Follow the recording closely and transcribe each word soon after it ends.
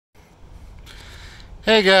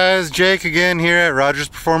Hey guys, Jake again here at Rogers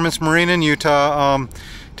Performance Marine in Utah.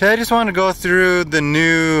 Today I just want to go through the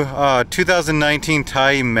new 2019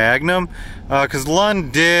 Tyee Magnum because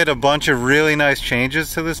Lund did a bunch of really nice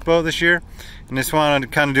changes to this boat this year, and just wanted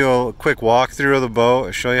to kind of do a quick walkthrough of the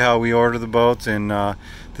boat, show you how we order the boats, and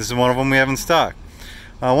this is one of them we have in stock.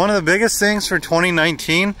 One of the biggest things for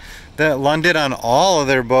 2019 that Lund did on all of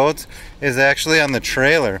their boats is actually on the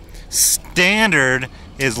trailer. Standard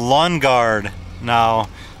is Lund guard now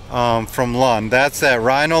from Lund. That's that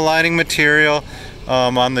rhino lining material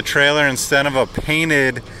on the trailer instead of a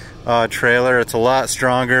painted trailer. It's a lot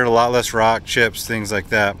stronger, a lot less rock chips, things like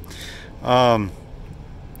that. So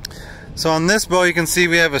on this boat you can see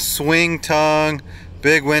we have a swing tongue,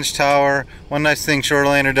 big winch tower. One nice thing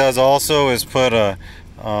Shorelander does also is put a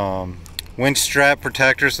winch strap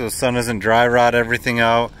protector so the sun doesn't dry rot everything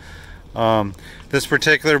out. This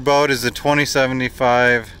particular boat is a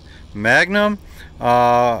 2075 Magnum.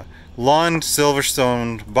 Lund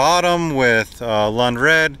Silverstone bottom with Lund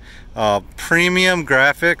red, premium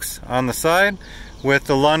graphics on the side with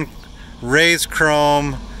the Lund raised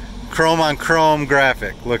chrome on chrome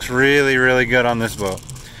graphic. Looks really good on this boat.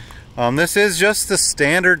 This is just the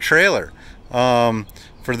standard trailer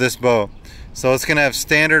for this boat. So it's gonna have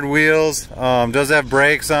standard wheels, does have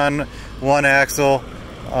brakes on one axle,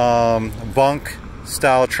 bunk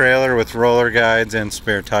style trailer with roller guides and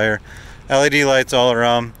spare tire. LED lights all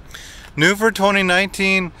around. New for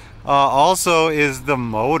 2019 also is the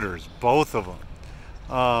motors, both of them.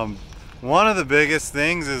 One of the biggest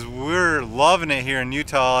things is we're loving it here in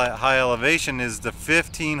Utah at high elevation is the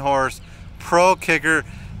 15 horse Pro Kicker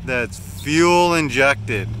that's fuel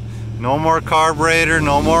injected. No more carburetor,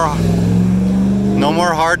 no more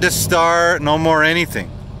hard to start, no more anything.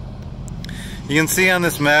 You can see on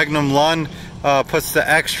this Magnum Lund puts the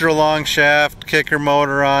extra long shaft kicker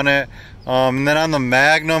motor on it. And then on the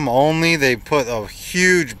Magnum only, they put a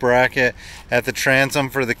huge bracket at the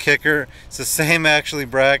transom for the kicker. It's the same actually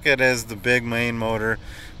bracket as the big main motor,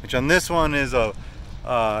 which on this one is a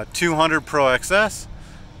 200 Pro XS,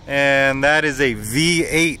 and that is a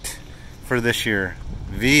V8 for this year.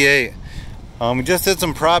 V8. We just did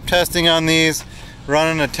some prop testing on these,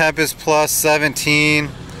 running a Tempest Plus 17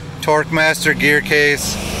 Torque Master gear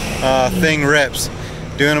case. Thing rips,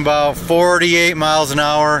 doing about 48 miles an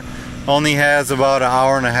hour. Only has about an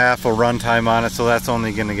hour and a half of run time on it, so that's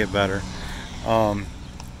only going to get better.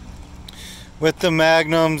 With the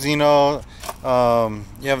Magnums, you know,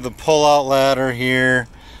 you have the pull-out ladder here,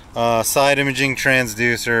 side imaging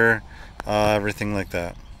transducer, everything like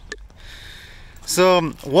that.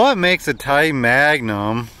 So what makes a Tyee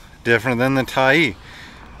Magnum different than the Tyee?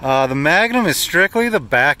 The Magnum is strictly the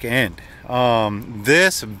back end.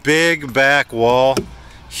 This big back wall,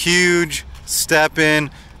 huge step in.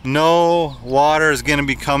 No water is going to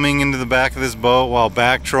be coming into the back of this boat while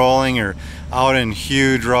back trolling or out in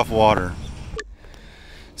huge rough water.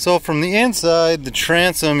 So from the inside, the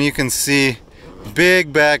transom, you can see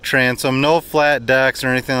big back transom, no flat decks or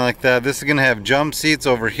anything like that. This is going to have jump seats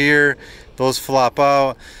over here. Those flop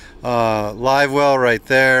out. Live well right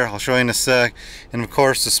there, I'll show you in a sec, and of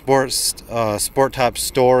course the sport top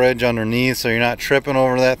storage underneath, so you're not tripping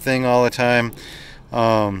over that thing all the time.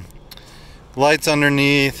 Lights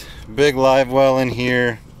underneath, big live well in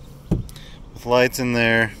here with lights in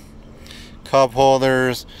there, cup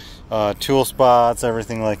holders, tool spots,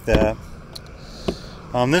 everything like that.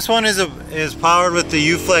 This one is powered with the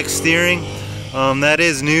U-Flex steering. That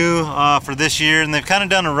is new for this year, and they've kind of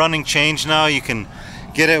done a running change now. You can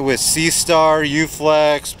get it with C-Star,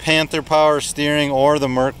 U-Flex, Panther power steering, or the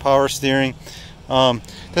Merc power steering.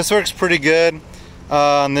 This works pretty good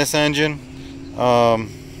on this engine.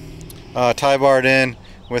 Tie barred in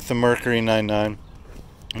with the Mercury 99.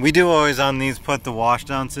 We do always on these put the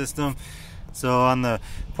washdown system. So on the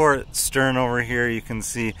port stern over here you can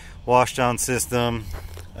see washdown system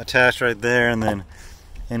attached right there, and then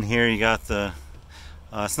in here you got the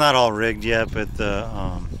it's not all rigged yet, but the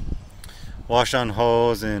washdown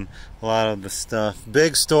hose and a lot of the stuff.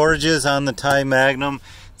 Big storages on the Tyee Magnum.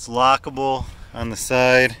 It's lockable on the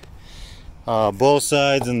side, both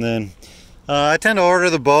sides, and then I tend to order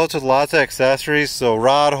the boats with lots of accessories, so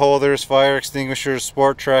rod holders, fire extinguishers,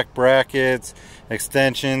 sport track brackets,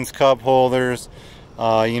 extensions, cup holders,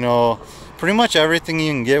 you know, pretty much everything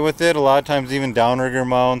you can get with it. A lot of times even downrigger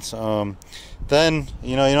mounts. Then,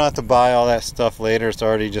 you know, you don't have to buy all that stuff later. It's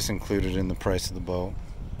already just included in the price of the boat.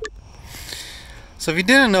 So if you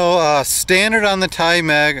didn't know, standard on the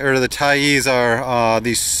the Tyees are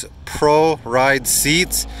these Pro Ride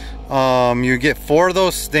seats. You get 4 of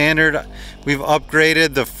those standard. We've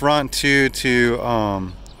upgraded the front two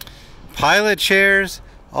to pilot chairs,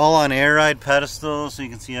 all on air ride pedestals, so you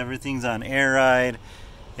can see everything's on air ride.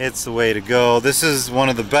 It's the way to go. This is one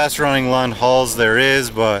of the best running Lund hulls there is,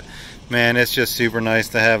 but man, it's just super nice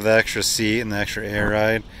to have the extra seat and the extra air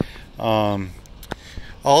ride.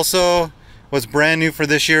 Also, what's brand new for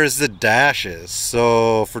this year is the dashes.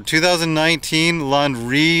 So for 2019, Lund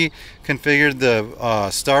reconfigured the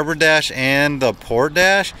starboard dash and the port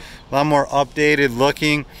dash. A lot more updated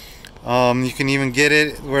looking. You can even get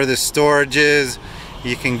it where the storage is.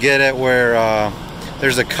 You can get it where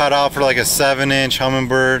there's a cutout for like a 7-inch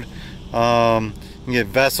Humminbird. You can get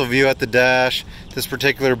vessel view at the dash. This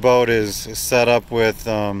particular boat is set up with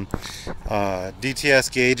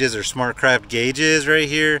DTS gauges or SmartCraft gauges right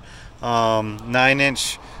here.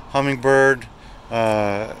 9-inch Humminbird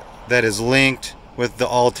that is linked with the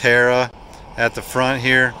Altera at the front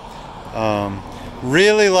here.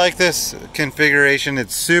 Really like this configuration.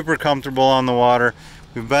 It's super comfortable on the water.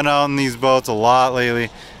 We've been out in these boats a lot lately.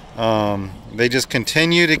 They just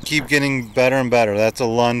continue to keep getting better and better. That's a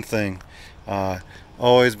Lund thing.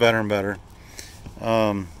 Always better and better.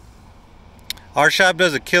 Our shop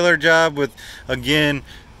does a killer job with, again,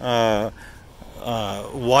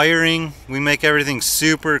 wiring. We make everything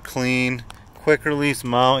super clean. Quick release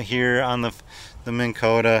mount here on the Minn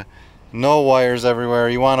Kota. No wires everywhere.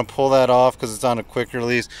 You want to pull that off because it's on a quick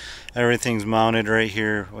release. Everything's mounted right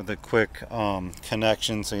here with a quick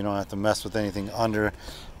connection, so you don't have to mess with anything under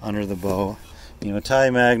the boat. You know,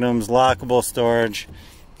 Tyee Magnums, lockable storage.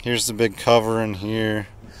 Here's the big cover in here.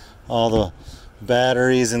 All the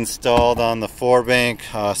batteries installed on the 4-bank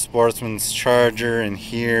Sportsman's charger in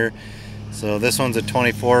here. So this one's a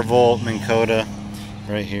 24-volt Minn Kota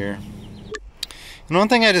right here. And one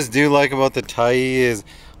thing I just do like about the Tyee is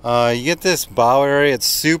you get this bow area. It's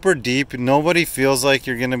super deep. Nobody feels like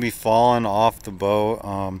you're going to be falling off the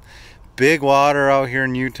boat. Big water out here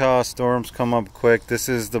in Utah. Storms come up quick. This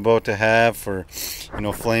is the boat to have for, you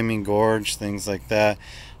know, Flaming Gorge, things like that.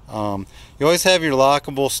 You always have your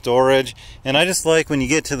lockable storage, and I just like when you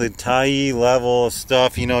get to the Tyee level of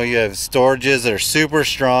stuff, you know, you have storages that are super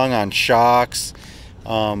strong on shocks,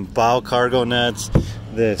 bow cargo nets,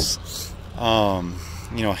 this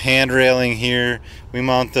you know, hand railing here. We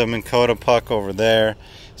mount the Minn Kota puck over there.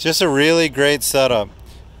 It's just a really great setup.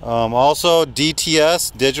 Also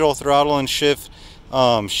DTS, digital throttle and shift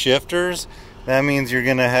shifters. That means you're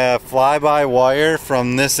gonna have fly-by-wire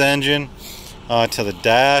from this engine to the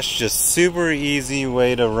dash. Just super easy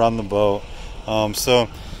way to run the boat. So,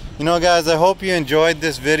 you know, guys, I hope you enjoyed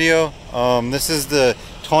this video. This is the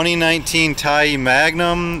 2019 Tyee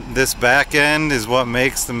Magnum. This back end is what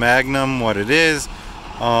makes the Magnum what it is.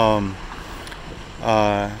 I'm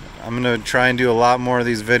going to try and do a lot more of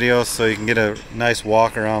these videos so you can get a nice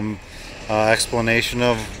walk around explanation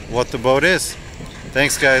of what the boat is.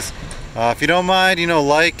 Thanks, guys. If you don't mind, you know,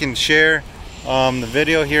 like and share the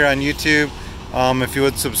video here on YouTube. If you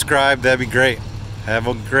would subscribe, that'd be great. Have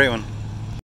a great one.